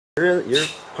You're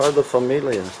part of the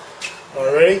familia. All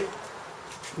right, ready?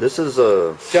 This is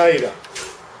a Gator.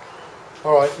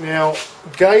 All right, now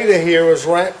Gator here is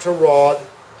wrapped a rod.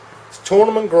 It's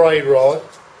tournament grade rod.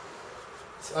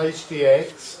 It's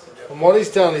HDX. And what he's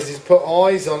done is he's put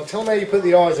eyes on. Tell me how you put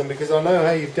the eyes on, because I know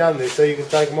how you've done this, so you can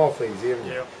take them off easy.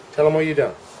 Yeah. Tell them what you've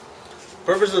done.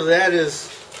 Purpose of that is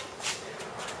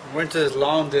we're into this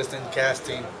long distance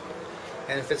casting,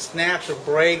 and if it snaps or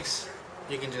breaks,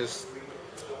 you can just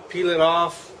peel it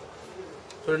off,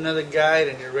 put another guide,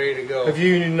 and you're ready to go. Have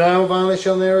you nail varnish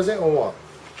on there, is it, or what?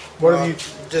 What have you?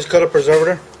 Just color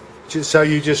preservator. So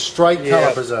you just straight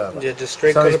color preserver. Yeah, just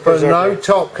straight so color he's put preservator. no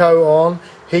top coat on.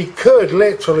 He could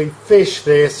literally fish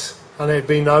this and there'd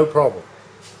be no problem.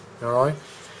 Alright?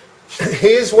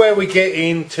 Here's where we get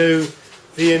into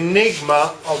the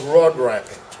enigma of rod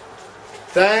wrapping.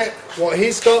 That, what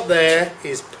he's got there,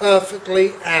 is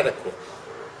perfectly adequate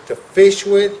to fish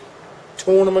with,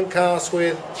 tournament cast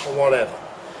with, or whatever.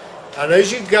 And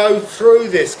as you go through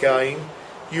this game,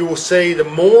 you will see the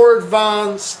more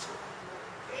advanced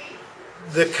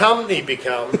the company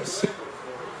becomes,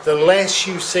 the less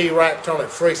you see wrapped on it.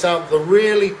 For example, the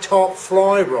really top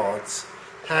fly rods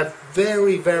have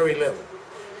very, very little.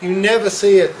 You never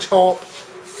see a top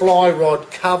fly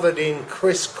rod covered in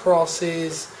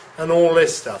crisscrosses and all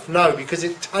this stuff. No, because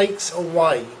it takes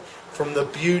away from the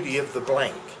beauty of the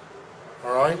blank.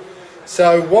 Alright?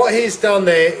 So what he's done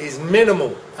there is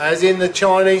minimal. As in the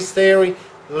Chinese theory,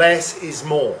 less is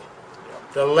more.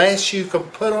 The less you can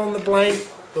put on the blank,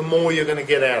 the more you're going to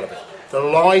get out of it. The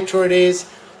lighter it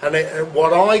is, and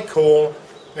what I call,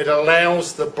 it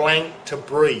allows the blank to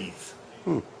breathe.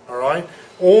 Alright?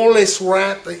 All this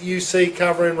wrap that you see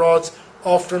covering rods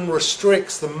often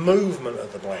restricts the movement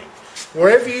of the blank.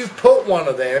 Wherever you put one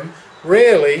of them,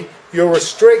 really, you're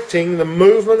restricting the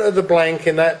movement of the blank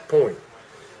in that point.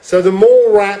 So the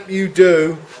more wrap you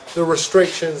do, the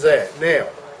restriction's there. Now,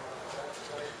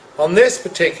 on this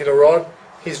particular rod,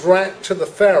 he's wrapped to the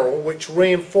ferrule, which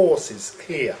reinforces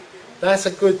here. That's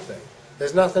a good thing.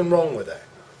 There's nothing wrong with that.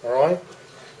 Alright?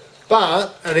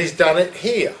 But, and he's done it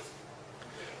here.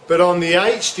 But on the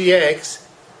HDX,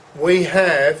 we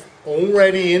have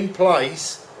already in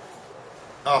place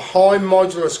a high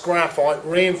modulus graphite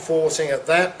reinforcing at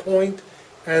that point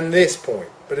and this point.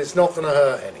 But it's not going to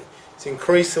hurt any. It's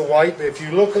increased the weight, but if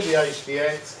you look at the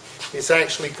HDX, it's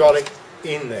actually got it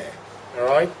in there.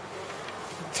 Alright?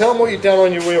 Tell them what you've done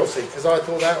on your wheel seat, because I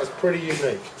thought that was pretty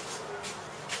unique.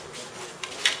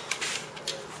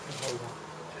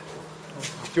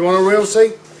 Do you want a wheel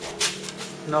seat?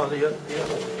 No, the other.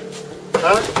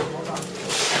 Huh?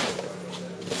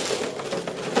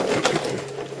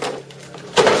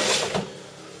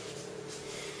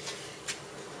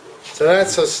 So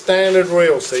that's a standard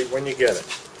reel seat when you get it.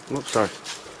 oops, sorry.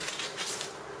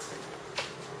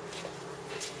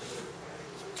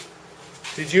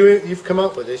 You've come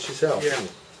up with this yourself?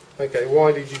 Yeah. Okay,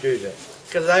 why did you do that?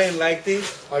 Because I didn't like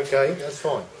these. Okay, that's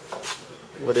fine.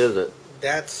 What is it?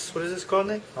 That's, what is this called,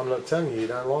 Nick? I'm not telling you, you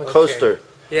don't like it. Coaster.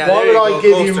 Yeah, Why there would you I go,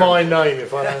 give you coaster. my name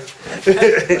if I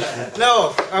don't?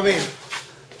 No, I mean,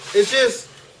 it's just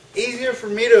easier for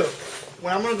me to,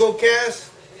 when I'm going to go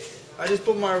cast, I just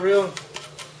put my reel,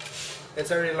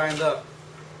 it's already lined up,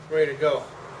 ready to go.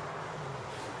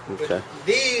 Okay. But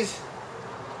these,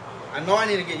 I know I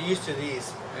need to get used to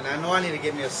these, and I know I need to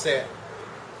get me a set.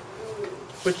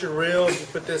 Put your reel, you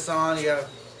put this on, you gotta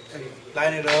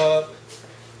line it up.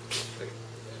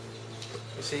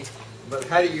 You see? But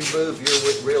how do you move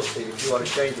your reel seat if you want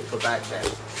to change it for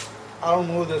backcast? I don't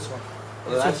move this one.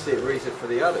 Well, that's the reason for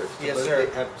the others. Yes, But sir.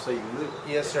 they have- So you can move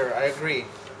it. Yes, sir, I agree.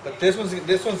 But this one's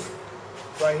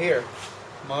right here.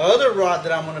 My other rod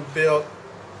that I'm gonna build,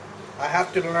 I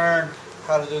have to learn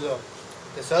how to do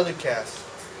this other cast.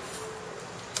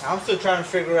 I'm still trying to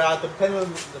figure out the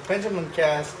pendulum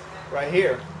cast right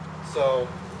here. So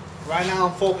right now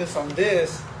I'm focused on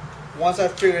this. Once I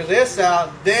figure this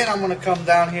out, then I'm gonna come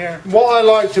down here. What I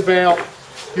liked about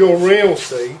your reel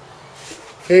seat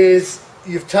is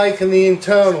you've taken the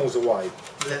internals away.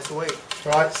 Let's wait.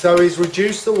 Right, so he's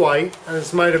reduced the weight and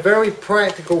it's made a very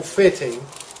practical fitting.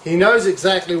 He knows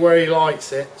exactly where he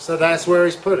likes it, so that's where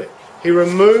he's put it. He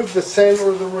removed the center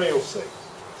of the reel seat.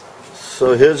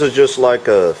 So his is just like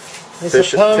a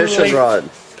fishing rod.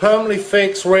 Permanently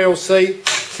fixed reel seat.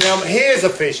 Now here's a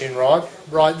fishing rod.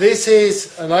 Right, this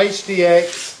is an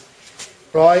HDX,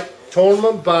 right,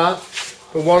 tournament butt.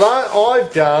 But what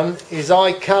I've done is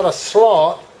I cut a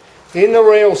slot in the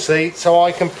reel seat so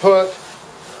I can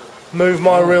move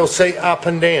my reel seat up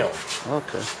and down.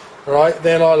 Okay. Right,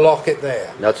 then I lock it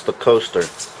there. That's the coaster.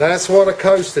 That's what a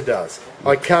coaster does.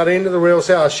 I cut into the reel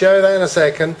set. I'll show you that in a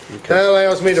second. Okay. That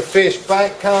allows me to fish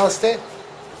back cast it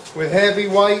with heavy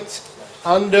weights,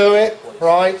 undo it,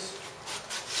 right,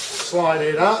 slide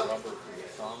it up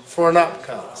for an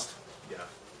upcast.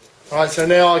 Right, so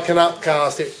now I can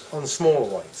upcast it on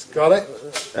smaller weights. Got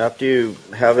it? After you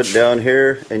have it down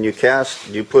here and you cast,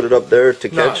 do you put it up there to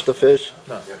No. catch the fish?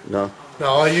 No. No.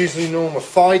 No, I usually norm a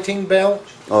fighting belt,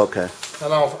 Okay.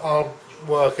 and I'll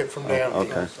work it from down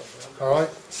here. Okay. All right.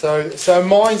 So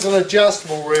mine's an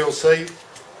adjustable reel seat,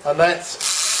 and that's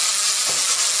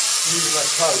using a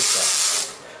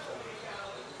coaster.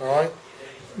 All right.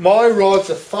 My rods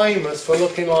are famous for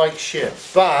looking like shit,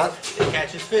 but It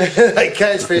catches fish. they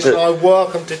catch fish, and I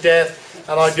work them to death,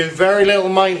 and I do very little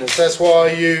maintenance. That's why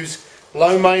I use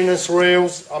low maintenance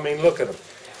reels. I mean, look at them.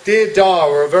 Dear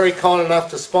Dara are very kind enough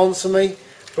to sponsor me,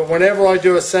 but whenever I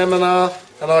do a seminar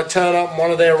and I turn up and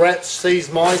one of their reps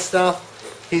sees my stuff,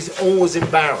 he's always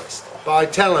embarrassed. But I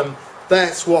tell him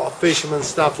that's what a fisherman's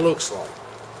stuff looks like.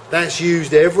 That's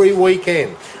used every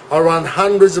weekend. I run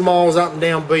hundreds of miles up and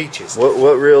down beaches.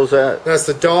 What reel's that? That's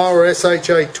the Dara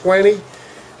SHA 20,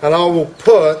 and I will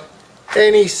put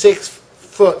any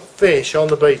 6-foot fish on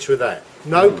the beach with that.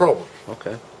 No problem.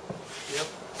 Okay.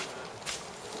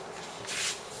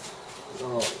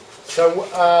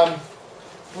 So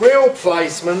reel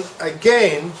placement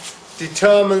again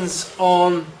determines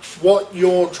on what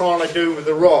you're trying to do with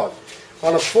the rod.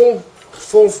 On a full,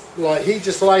 like he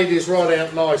just laid his rod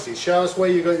out nicely. Show us where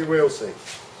you got your reel seat.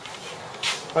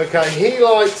 Okay, he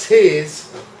likes his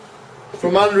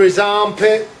from under his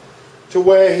armpit to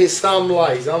where his thumb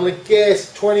lays. I'm going to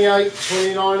guess 28,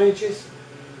 29 inches.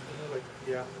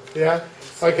 Yeah. Yeah?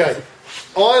 Okay.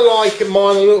 I like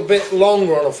mine a little bit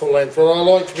longer on a full length, and I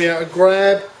like to be able to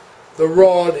grab the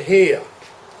rod here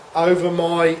over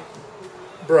my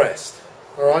breast.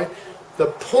 Alright? The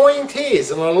point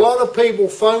is, and a lot of people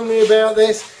phone me about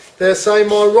this, they're saying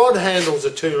my rod handles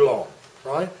are too long.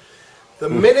 Right? The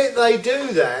minute they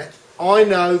do that, I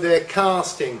know they're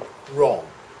casting wrong.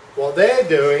 What they're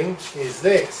doing is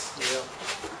this.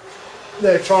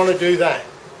 They're trying to do that.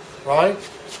 Right?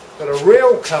 But a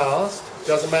real cast,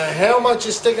 doesn't matter how much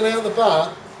is sticking out of the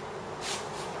butt,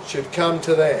 should come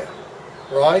to there.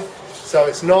 Right? So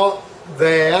it's not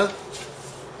there,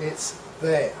 it's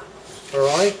there.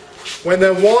 Alright? When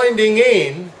they're winding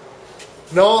in,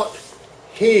 not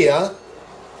here,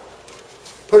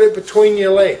 put it between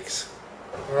your legs.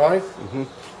 Alright?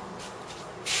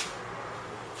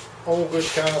 All good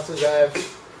casters have.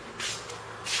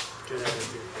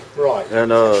 Right.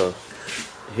 And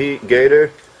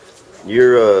Gator,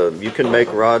 you can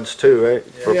make rods too, right?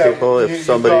 For people if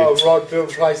somebody You've got a rod built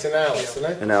place in Alice,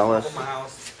 isn't it? in Alice. My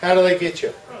house. How do they get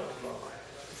you? My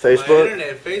Facebook.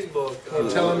 internet,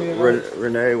 Facebook. Tell them you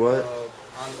Renee, what?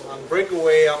 On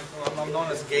Breakaway, I'm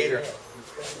known as Gator.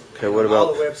 Okay, what On all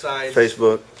about the websites?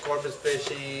 Facebook? Corpus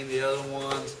Fishing, the other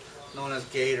ones known as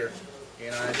Gator.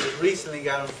 You know, I just recently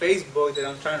got on Facebook that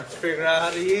I'm trying to figure out how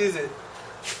to use it.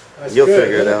 That's You'll good,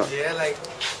 figure it isn't out. Yeah, like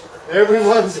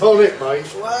Everyone's on it, mate.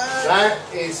 what? That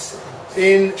is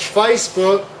in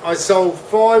Facebook. I sold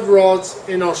 5 rods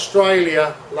in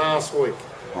Australia last week.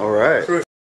 All right.